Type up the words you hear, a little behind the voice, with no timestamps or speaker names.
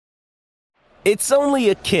It's only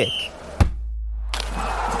a kick,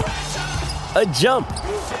 a jump,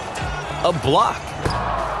 a block.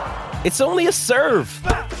 It's only a serve.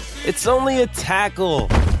 It's only a tackle,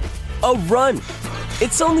 a run.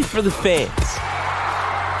 It's only for the fans.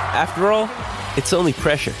 After all, it's only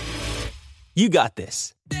pressure. You got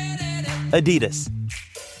this. Adidas.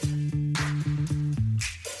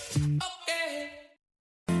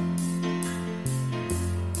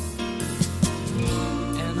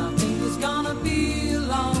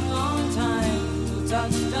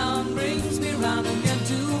 Touchdown brings me round again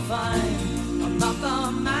to find I'm not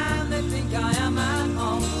the man they think I am at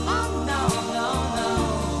home. Oh no, no, no,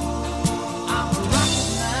 I'm a rocket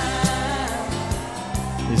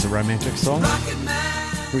man. Here's a romantic song.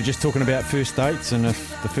 We were just talking about first dates, and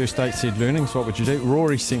if the first date said learnings, what would you do?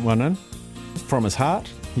 Rory sent one in from his heart.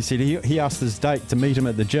 He said he asked his date to meet him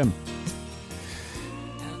at the gym.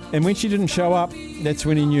 And when she didn't show up, that's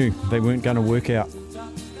when he knew they weren't going to work out.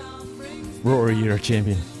 Rory, you're a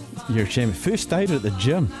champion. You're a champion. First date at the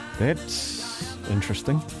gym. That's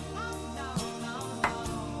interesting.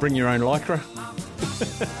 Bring your own lycra.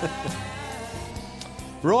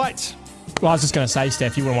 Right. Well, I was just going to say,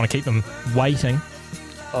 Steph, you wouldn't want to keep them waiting.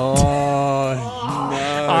 Oh,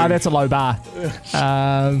 no. Ah, that's a low bar.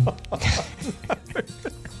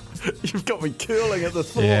 You've got me curling at the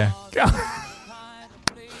thought. Yeah.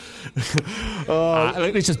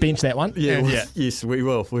 Let's just bench that one. Yes, we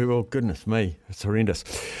will. We will. Goodness me, it's horrendous.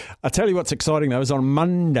 I tell you what's exciting though is on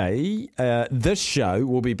Monday, this show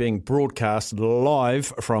will be being broadcast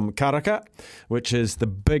live from Karaka, which is the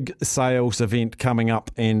big sales event coming up,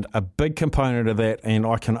 and a big component of that. And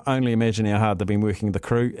I can only imagine how hard they've been working, the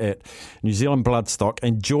crew at New Zealand Bloodstock.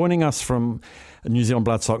 And joining us from New Zealand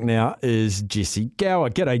Bloodstock now is Jessie Gower.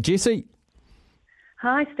 G'day, Jessie.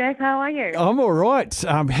 Hi, Steph. How are you? I'm all right.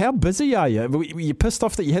 How busy are you? Were you pissed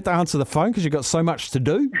off that you had to answer the phone because you've got so much to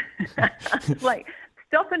do? Like,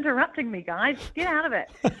 stop interrupting me, guys. Get out of it.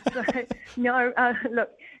 So, no, look,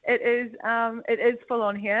 it is full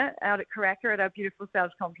on here out at Karaka at our beautiful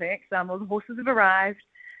sales complex. All the horses have arrived.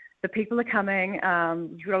 The people are coming.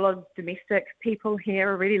 We've got a lot of domestic people here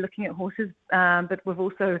already looking at horses, but we've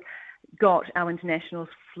also got our internationals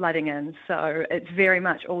flooding in. So it's very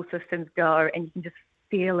much all systems go, and you can just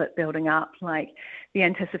feel it building up. Like, the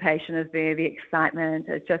anticipation is there, the excitement.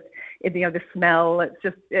 It's just, the smell. It's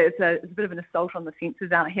a bit of an assault on the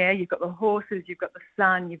senses out here. You've got the horses, you've got the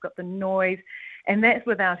sun, you've got the noise, and that's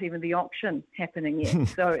without even the auction happening yet.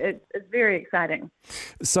 So it's very exciting.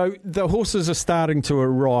 So the horses are starting to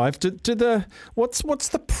arrive. What's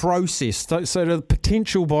the process? So do the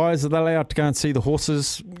potential buyers, are they allowed to go and see the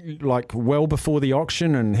horses like well before the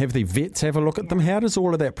auction and have their vets have a look at them? How does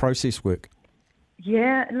all of that process work?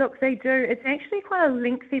 Yeah, look, they do. It's actually quite a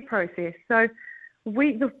lengthy process. So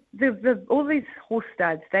all these horse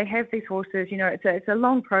studs, they have these horses, it's a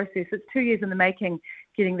long process. It's 2 years in the making,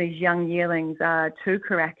 getting these young yearlings to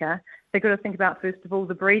Karaka. They've got to think about, first of all,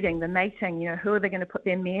 the breeding, the mating, who are they going to put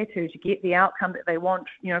their mare to get the outcome that they want,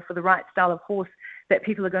 for the right style of horse that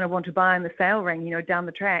people are going to want to buy in the sale ring, down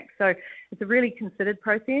the track. So it's a really considered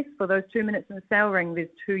process. For those 2 minutes in the sale ring, there's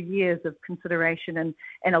 2 years of consideration and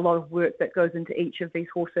a lot of work that goes into each of these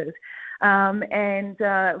horses. From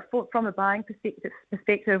a buying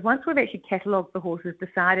perspective, once we've actually catalogued the horses,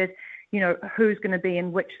 decided, who's going to be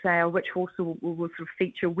in which sale, which horse will sort of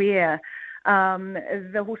feature where,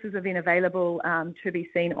 the horses are then available to be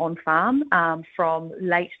seen on farm from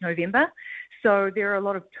late November. So there are a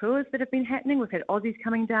lot of tours that have been happening. We've had Aussies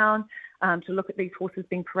coming down to look at these horses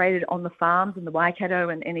being paraded on the farms in the Waikato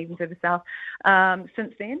and even further south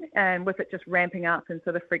since then. And with it just ramping up, and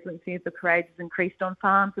so the frequency of the parades has increased on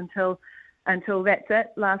farms until that's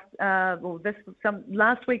it. Last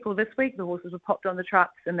week or this week, the horses were popped on the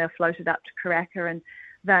trucks and they're floated up to Karaka, and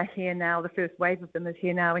they're here now. The first wave of them is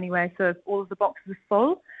here now anyway. So all of the boxes are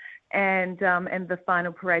full, and the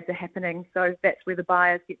final parades are happening. So that's where the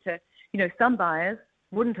buyers get to, some buyers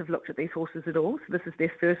wouldn't have looked at these horses at all. So this is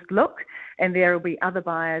their first look, and there will be other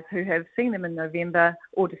buyers who have seen them in November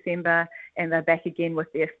or December, and they're back again with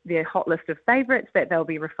their hot list of favourites that they'll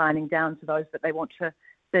be refining down to those that they want to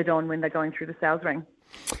bid on when they're going through the sales ring.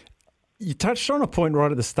 You touched on a point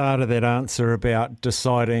right at the start of that answer about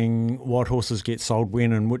deciding what horses get sold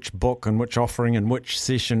when, and which book and which offering and which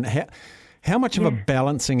session. How much of a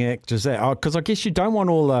balancing act is that? Because I guess you don't want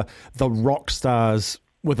all the rock stars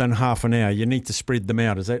within half an hour. You need to spread them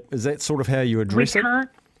out. Is that sort of how you address it?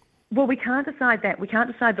 We can't decide that. We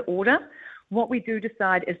can't decide the order. What we do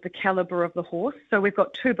decide is the calibre of the horse. So we've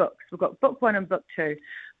got two books. We've got book one and book two.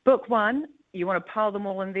 Book one, you want to pile them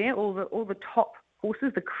all in there, all the top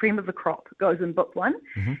horses, the cream of the crop, goes in Book 1.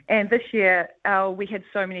 Mm-hmm. And this year we had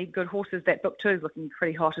so many good horses that Book 2 is looking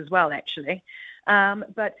pretty hot as well, actually.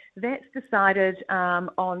 But that's decided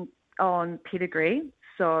on pedigree.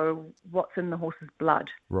 So what's in the horse's blood?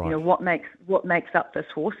 Right. You know, what makes up this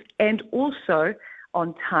horse, and also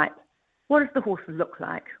on type. What does the horse look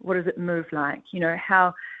like? What does it move like? You know,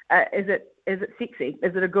 how is it sexy?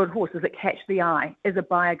 Is it a good horse? Does it catch the eye? Is a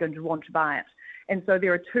buyer going to want to buy it? And so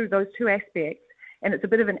there are those two aspects, and it's a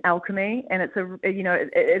bit of an alchemy, and it's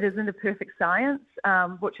it isn't a perfect science,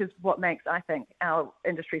 which is what makes, I think, our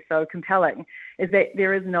industry so compelling, is that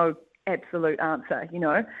there is no absolute answer. You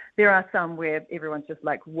know, there are some where everyone's just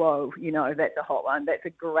like, whoa, you know, that's a hot one, that's a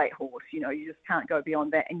great horse, you know, you just can't go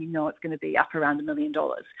beyond that, and you know it's going to be up around $1 million.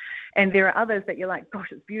 And there are others that you're like, gosh,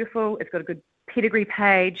 it's beautiful, it's got a good pedigree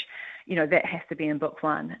page, you know, that has to be in Book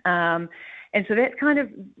 1. And so that's kind of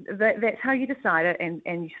that's how you decide it, and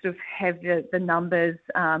you sort of have the numbers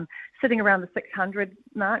sitting around the 600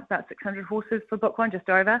 mark, about 600 horses for Book 1, just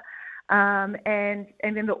over. And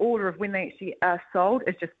then the order of when they actually are sold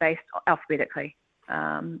is just based alphabetically.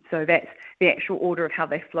 So that's the actual order of how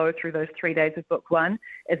they flow through those 3 days of Book 1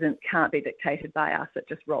 can't be dictated by us. It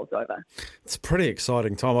just rolls over. It's a pretty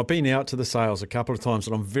exciting time. I've been out to the sales a couple of times,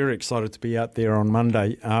 and I'm very excited to be out there on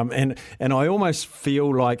Monday. And I almost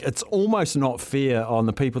feel like it's almost not fair on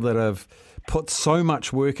the people that have put so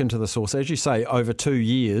much work into this horse, as you say, over 2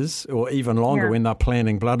 years or even longer when they're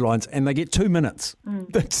planning bloodlines, and they get 2 minutes.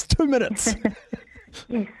 That's 2 minutes.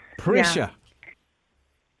 Yes. Pressure. Yeah.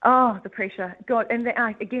 Oh, the pressure. God, and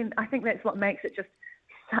again, I think that's what makes it just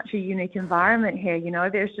such a unique environment here. You know,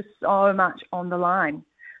 there's just so much on the line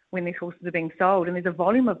when these horses are being sold, and there's a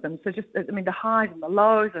volume of them. So just, I mean, the highs and the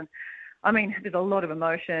lows, and I mean, there's a lot of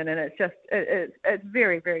emotion, and it's just, it's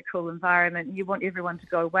very, very cool environment. You want everyone to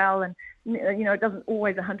go well, and, you know, it doesn't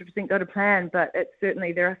always 100% go to plan, but it's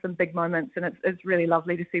certainly, there are some big moments, and it's really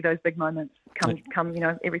lovely to see those big moments come, you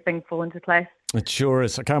know, everything fall into place. It sure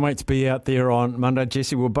is. I can't wait to be out there on Monday.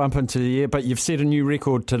 Jessie, we'll bump into the air, but you've set a new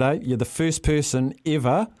record today. You're the first person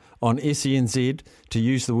ever on SENZ to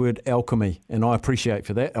use the word alchemy, and I appreciate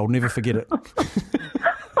for that. I'll never forget it.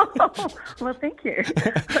 Well, thank you.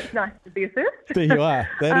 It's nice to be a first. There you are.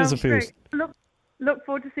 That is a first. Look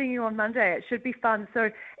forward to seeing you on Monday. It should be fun.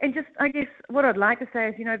 So, and just, I guess what I'd like to say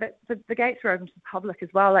is, you know, that the gates are open to the public as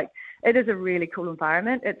well. Like, it is a really cool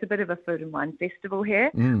environment. It's a bit of a food and wine festival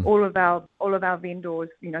here. All of our vendors,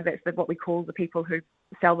 you know, that's what we call the people who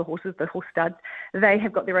sell the horses, the horse studs. They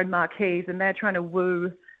have got their own marquees, and they're trying to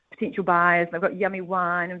woo potential buyers. They've got yummy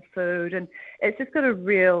wine and food, and it's just got a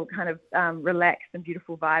real kind of relaxed and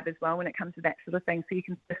beautiful vibe as well when it comes to that sort of thing. So you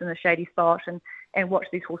can sit in a shady spot and watch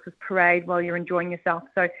these horses parade while you're enjoying yourself.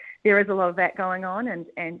 So there is a lot of that going on,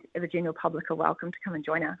 and the general public are welcome to come and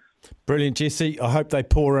join us. Brilliant, Jessie. I hope they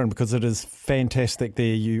pour in, because it is fantastic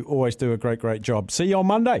there. You always do a great job. See you on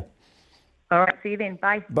Monday. All right, see you then.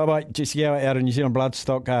 Bye. Bye-bye. Jessie Gower out of New Zealand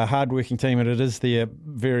Bloodstock, hard-working team, and it is their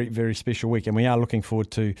very, very special week, and we are looking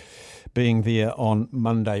forward to being there on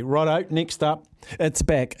Monday. Righto, next up, it's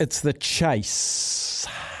back. It's the Chase.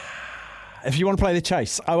 If you want to play the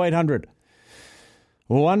Chase, 0800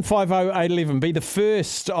 150 811. Be the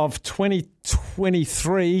first of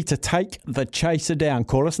 2023 to take the Chaser down.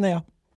 Call us now.